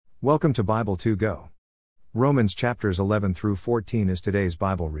Welcome to Bible to Go. Romans chapters 11 through 14 is today's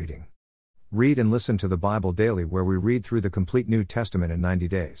Bible reading. Read and listen to the Bible daily, where we read through the complete New Testament in 90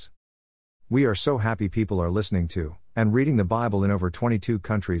 days. We are so happy people are listening to and reading the Bible in over 22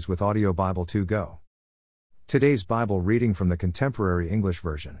 countries with audio Bible to Go. Today's Bible reading from the Contemporary English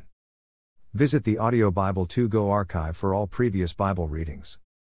Version. Visit the audio Bible to Go archive for all previous Bible readings.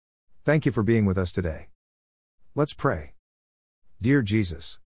 Thank you for being with us today. Let's pray. Dear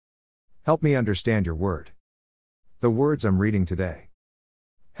Jesus, help me understand your word. The words I'm reading today.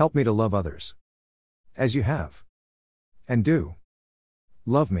 Help me to love others as you have and do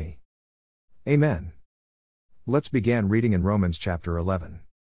love me. Amen. Let's begin reading in Romans chapter 11.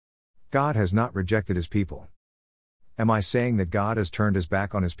 God has not rejected his people. Am I saying that God has turned his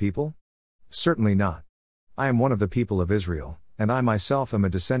back on his people? Certainly not. I am one of the people of Israel, and I myself am a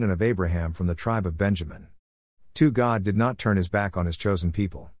descendant of Abraham from the tribe of Benjamin. 2 God did not turn his back on his chosen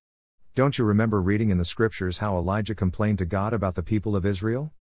people. Don't you remember reading in the scriptures how Elijah complained to God about the people of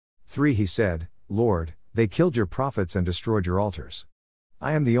Israel? 3 He said, Lord, they killed your prophets and destroyed your altars.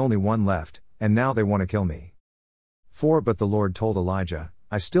 I am the only one left, and now they want to kill me. 4 But the Lord told Elijah,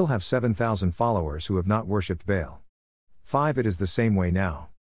 I still have 7,000 followers who have not worshipped Baal. 5 It is the same way now.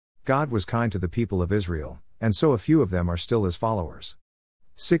 God was kind to the people of Israel, and so a few of them are still his followers.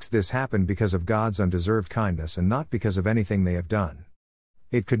 6 This happened because of God's undeserved kindness and not because of anything they have done.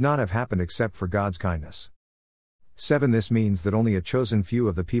 It could not have happened except for God's kindness. 7 This means that only a chosen few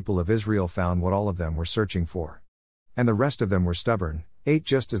of the people of Israel found what all of them were searching for. And the rest of them were stubborn. 8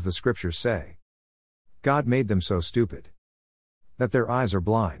 Just as the scriptures say. God made them so stupid that their eyes are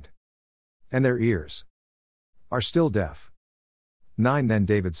blind, and their ears are still deaf. 9 Then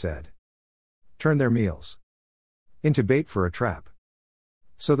David said, turn their meals into bait for a trap,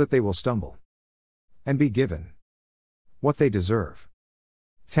 so that they will stumble and be given what they deserve.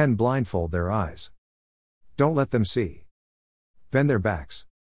 10 Blindfold their eyes. Don't let them see. Bend their backs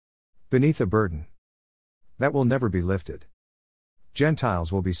beneath a burden that will never be lifted.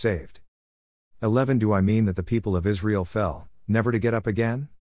 Gentiles will be saved. 11 Do I mean that the people of Israel fell, never to get up again?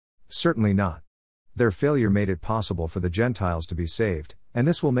 Certainly not. Their failure made it possible for the Gentiles to be saved, and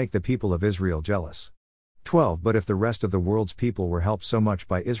this will make the people of Israel jealous. 12 But if the rest of the world's people were helped so much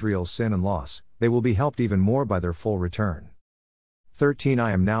by Israel's sin and loss, they will be helped even more by their full return. 13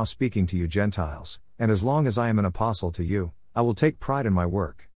 I am now speaking to you Gentiles, and as long as I am an apostle to you, I will take pride in my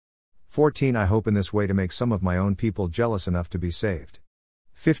work. 14 I hope in this way to make some of my own people jealous enough to be saved.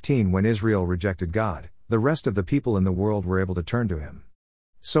 15 When Israel rejected God, the rest of the people in the world were able to turn to him.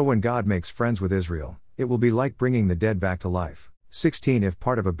 So when God makes friends with Israel, it will be like bringing the dead back to life. 16 If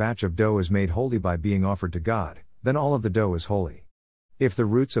part of a batch of dough is made holy by being offered to God, then all of the dough is holy. If the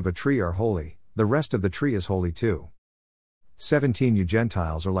roots of a tree are holy, the rest of the tree is holy too. 17 You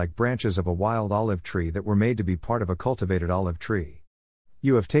Gentiles are like branches of a wild olive tree that were made to be part of a cultivated olive tree.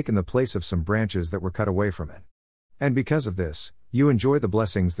 You have taken the place of some branches that were cut away from it. And because of this, you enjoy the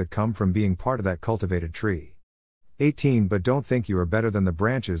blessings that come from being part of that cultivated tree. 18 But don't think you are better than the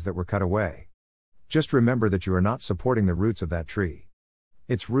branches that were cut away. Just remember that you are not supporting the roots of that tree.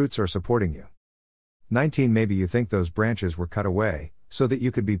 Its roots are supporting you. 19 Maybe you think those branches were cut away, so that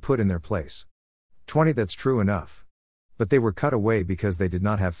you could be put in their place. 20 That's true enough. But they were cut away because they did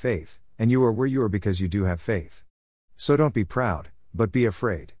not have faith, and you are where you are because you do have faith. So don't be proud, but be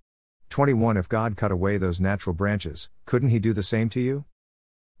afraid. 21 If God cut away those natural branches, couldn't he do the same to you?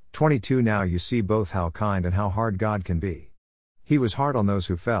 22 Now you see both how kind and how hard God can be. He was hard on those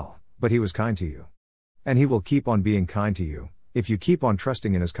who fell, but he was kind to you. And he will keep on being kind to you, if you keep on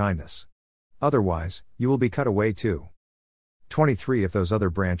trusting in his kindness. Otherwise, you will be cut away too. 23 If those other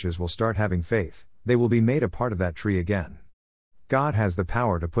branches will start having faith, they will be made a part of that tree again. God has the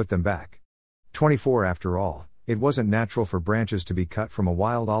power to put them back. 24 After all, it wasn't natural for branches to be cut from a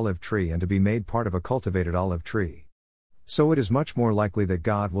wild olive tree and to be made part of a cultivated olive tree. So it is much more likely that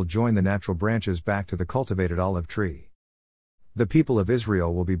God will join the natural branches back to the cultivated olive tree. The people of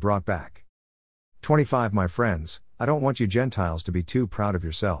Israel will be brought back. 25 My friends, I don't want you Gentiles to be too proud of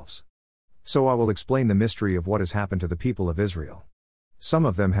yourselves. So I will explain the mystery of what has happened to the people of Israel. Some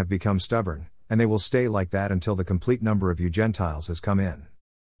of them have become stubborn, and they will stay like that until the complete number of you Gentiles has come in.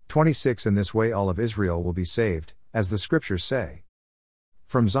 26 In this way all of Israel will be saved, as the scriptures say.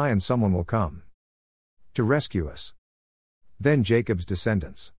 From Zion someone will come to rescue us. Then Jacob's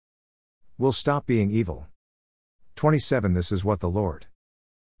descendants will stop being evil. 27 This is what the Lord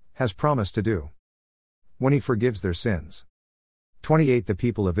has promised to do when he forgives their sins. 28 The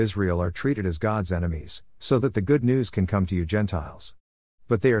people of Israel are treated as God's enemies, so that the good news can come to you Gentiles.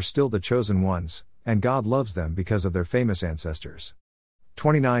 But they are still the chosen ones, and God loves them because of their famous ancestors.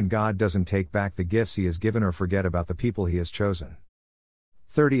 29 God doesn't take back the gifts he has given or forget about the people he has chosen.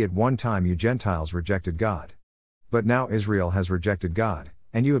 30 At one time you Gentiles rejected God. But now Israel has rejected God,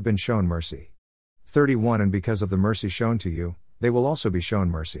 and you have been shown mercy. 31 And because of the mercy shown to you, they will also be shown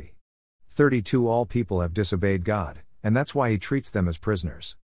mercy. 32 All people have disobeyed God, and that's why he treats them as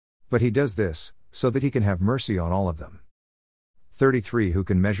prisoners. But he does this, so that he can have mercy on all of them. 33 Who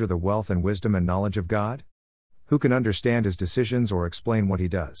can measure the wealth and wisdom and knowledge of God? Who can understand his decisions or explain what he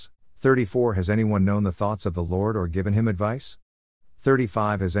does? 34 Has anyone known the thoughts of the Lord or given him advice?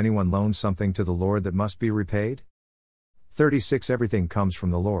 35 Has anyone loaned something to the Lord that must be repaid? 36 Everything comes from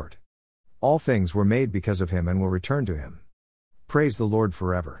the Lord. All things were made because of him and will return to him. Praise the Lord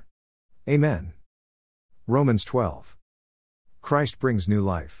forever. Amen. Romans 12. Christ brings new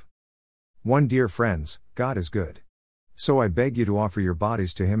life. 1 Dear friends, God is good. So I beg you to offer your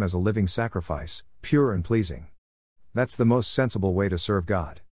bodies to him as a living sacrifice, pure and pleasing. That's the most sensible way to serve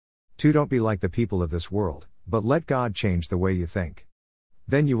God. 2 Don't be like the people of this world, but let God change the way you think.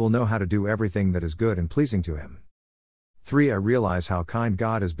 Then you will know how to do everything that is good and pleasing to him. 3 I realize how kind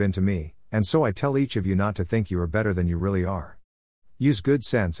God has been to me, and so I tell each of you not to think you are better than you really are. Use good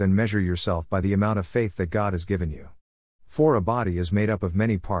sense and measure yourself by the amount of faith that God has given you. 4 A body is made up of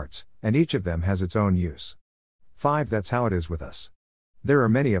many parts, and each of them has its own use. 5 That's how it is with us. There are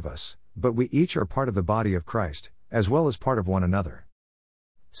many of us, but we each are part of the body of Christ, as well as part of one another.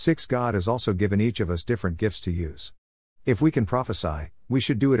 6 God has also given each of us different gifts to use. If we can prophesy, we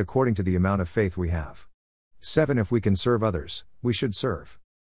should do it according to the amount of faith we have. 7 If we can serve others, we should serve.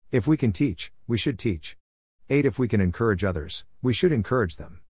 If we can teach, we should teach. 8 If we can encourage others, we should encourage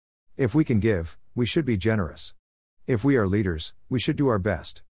them. If we can give, we should be generous. If we are leaders, we should do our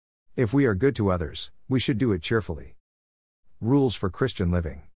best. If we are good to others, we should do it cheerfully. Rules for Christian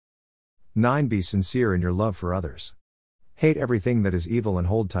living. 9 Be sincere in your love for others. Hate everything that is evil and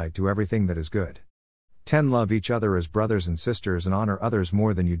hold tight to everything that is good. 10 Love each other as brothers and sisters and honor others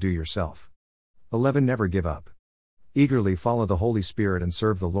more than you do yourself. 11 Never give up. Eagerly follow the Holy Spirit and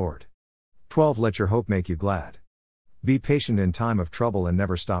serve the Lord. 12 Let your hope make you glad. Be patient in time of trouble and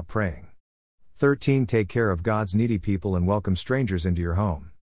never stop praying. 13 Take care of God's needy people and welcome strangers into your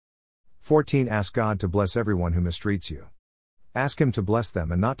home. 14 Ask God to bless everyone who mistreats you. Ask him to bless them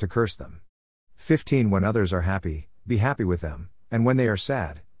and not to curse them. 15 When others are happy, be happy with them, and when they are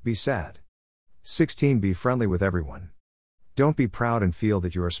sad, be sad. 16 Be friendly with everyone. Don't be proud and feel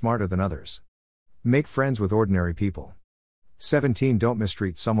that you are smarter than others. Make friends with ordinary people. 17 Don't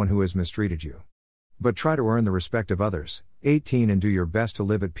mistreat someone who has mistreated you. But try to earn the respect of others. 18 And do your best to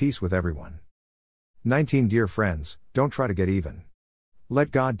live at peace with everyone. 19 Dear friends, don't try to get even.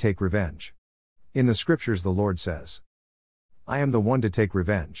 Let God take revenge. In the scriptures the Lord says, I am the one to take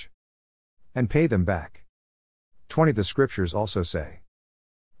revenge and pay them back. 20 The scriptures also say,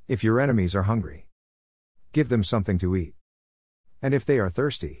 if your enemies are hungry, give them something to eat. And if they are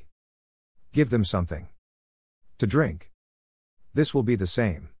thirsty, give them something to drink. This will be the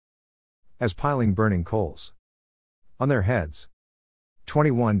same as piling burning coals on their heads.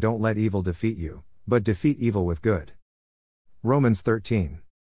 21 Don't let evil defeat you, but defeat evil with good. Romans 13.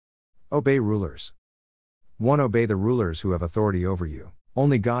 Obey rulers. 1 Obey the rulers who have authority over you.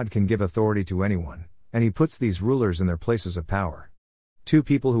 Only God can give authority to anyone, and he puts these rulers in their places of power. 2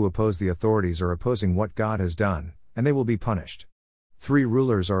 People who oppose the authorities are opposing what God has done, and they will be punished. 3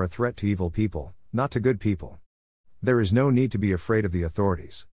 Rulers are a threat to evil people, not to good people. There is no need to be afraid of the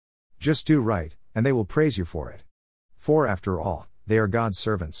authorities. Just do right, and they will praise you for it. 4 After all, they are God's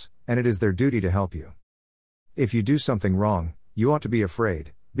servants, and it is their duty to help you. If you do something wrong, you ought to be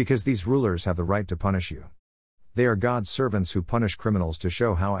afraid, because these rulers have the right to punish you. They are God's servants who punish criminals to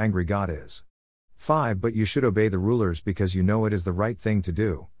show how angry God is. 5 But you should obey the rulers because you know it is the right thing to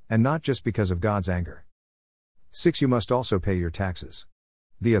do, and not just because of God's anger. 6 You must also pay your taxes.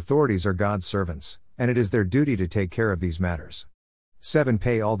 The authorities are God's servants, and it is their duty to take care of these matters. 7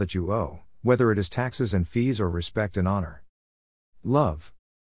 Pay all that you owe, whether it is taxes and fees or respect and honor. Love.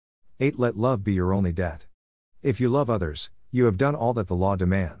 8 Let love be your only debt. If you love others, you have done all that the law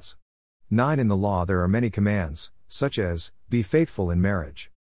demands. 9 In the law there are many commands, such as, be faithful in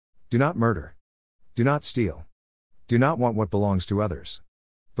marriage. Do not murder. Do not steal. Do not want what belongs to others.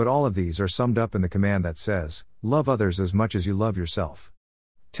 But all of these are summed up in the command that says, love others as much as you love yourself.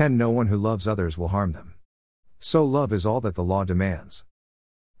 10 No one who loves others will harm them. So love is all that the law demands.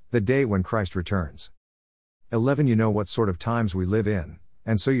 The day when Christ returns. 11 You know what sort of times we live in,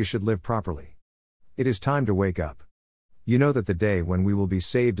 and so you should live properly. It is time to wake up. You know that the day when we will be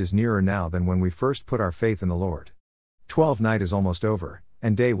saved is nearer now than when we first put our faith in the Lord. 12 Night is almost over,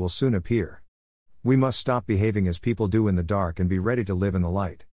 and day will soon appear. We must stop behaving as people do in the dark and be ready to live in the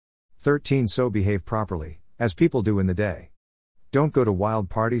light. 13 So behave properly, as people do in the day. Don't go to wild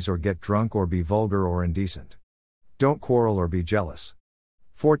parties or get drunk or be vulgar or indecent. Don't quarrel or be jealous.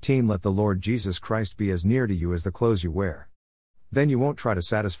 14 Let the Lord Jesus Christ be as near to you as the clothes you wear. Then you won't try to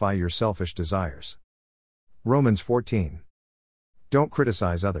satisfy your selfish desires. Romans 14. Don't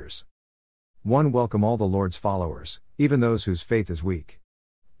criticize others. 1 Welcome all the Lord's followers, even those whose faith is weak.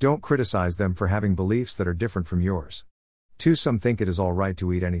 Don't criticize them for having beliefs that are different from yours. 2 Some think it is all right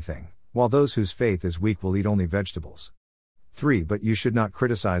to eat anything, while those whose faith is weak will eat only vegetables. 3 But you should not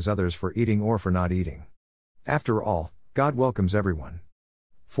criticize others for eating or for not eating. After all, God welcomes everyone.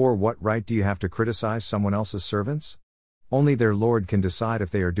 4 What right do you have to criticize someone else's servants? Only their Lord can decide if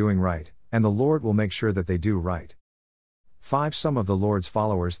they are doing right, and the Lord will make sure that they do right. 5 Some of the Lord's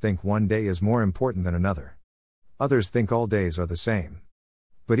followers think one day is more important than another. Others think all days are the same.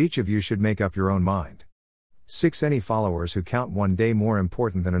 But each of you should make up your own mind. 6 Any followers who count one day more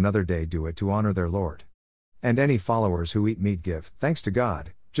important than another day do it to honor their Lord. And any followers who eat meat give thanks to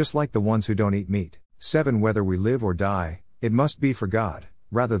God, just like the ones who don't eat meat. 7 Whether we live or die, it must be for God,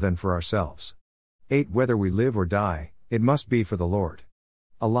 rather than for ourselves. 8 Whether we live or die, it must be for the Lord.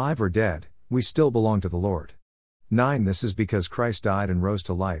 Alive or dead, we still belong to the Lord. 9 This is because Christ died and rose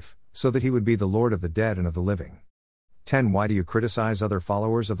to life, so that he would be the Lord of the dead and of the living. 10 Why do you criticize other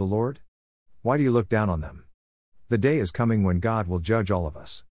followers of the Lord? Why do you look down on them? The day is coming when God will judge all of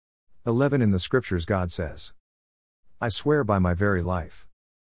us. 11 In the scriptures God says, I swear by my very life,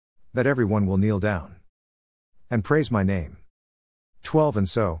 that everyone will kneel down and praise my name. 12 And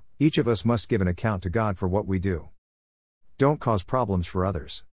so, each of us must give an account to God for what we do. Don't cause problems for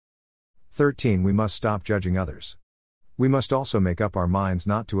others. 13 We must stop judging others. We must also make up our minds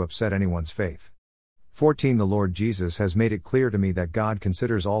not to upset anyone's faith. 14 The Lord Jesus has made it clear to me that God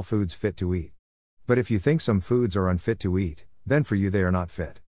considers all foods fit to eat. But if you think some foods are unfit to eat, then for you they are not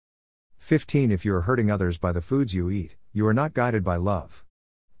fit. 15 If you are hurting others by the foods you eat, you are not guided by love.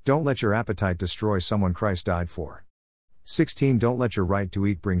 Don't let your appetite destroy someone Christ died for. 16 Don't let your right to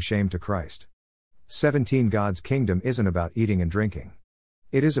eat bring shame to Christ. 17 God's kingdom isn't about eating and drinking.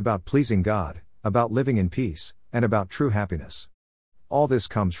 It is about pleasing God, about living in peace, and about true happiness. All this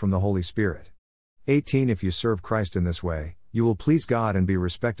comes from the Holy Spirit. 18 If you serve Christ in this way, you will please God and be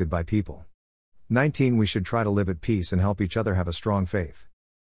respected by people. 19 We should try to live at peace and help each other have a strong faith.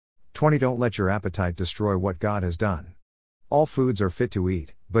 20 Don't let your appetite destroy what God has done. All foods are fit to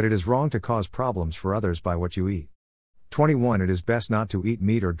eat, but it is wrong to cause problems for others by what you eat. 21 It is best not to eat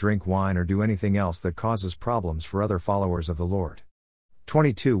meat or drink wine or do anything else that causes problems for other followers of the Lord.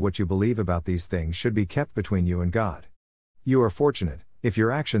 22 What you believe about these things should be kept between you and God. You are fortunate if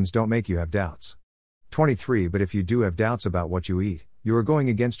your actions don't make you have doubts. 23 But if you do have doubts about what you eat, you are going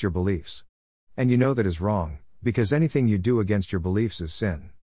against your beliefs. And you know that is wrong, because anything you do against your beliefs is sin.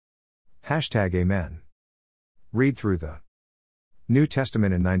 #Amen. Read through the New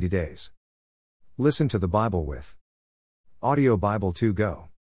Testament in 90 days. Listen to the Bible with Audio Bible 2 Go.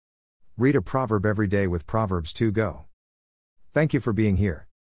 Read a proverb every day with Proverbs 2 Go. Thank you for being here.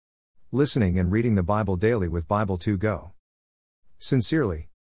 Listening and reading the Bible daily with Bible 2 Go. Sincerely,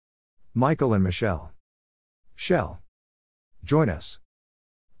 Michael and Michelle. Shell. Join us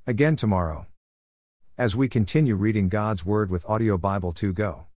again tomorrow as we continue reading God's Word with Audio Bible 2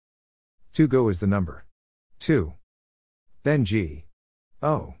 Go. 2 Go is the number 2. Then G.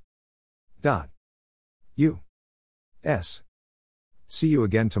 O. U. S. See you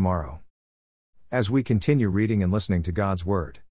again tomorrow as we continue reading and listening to God's Word.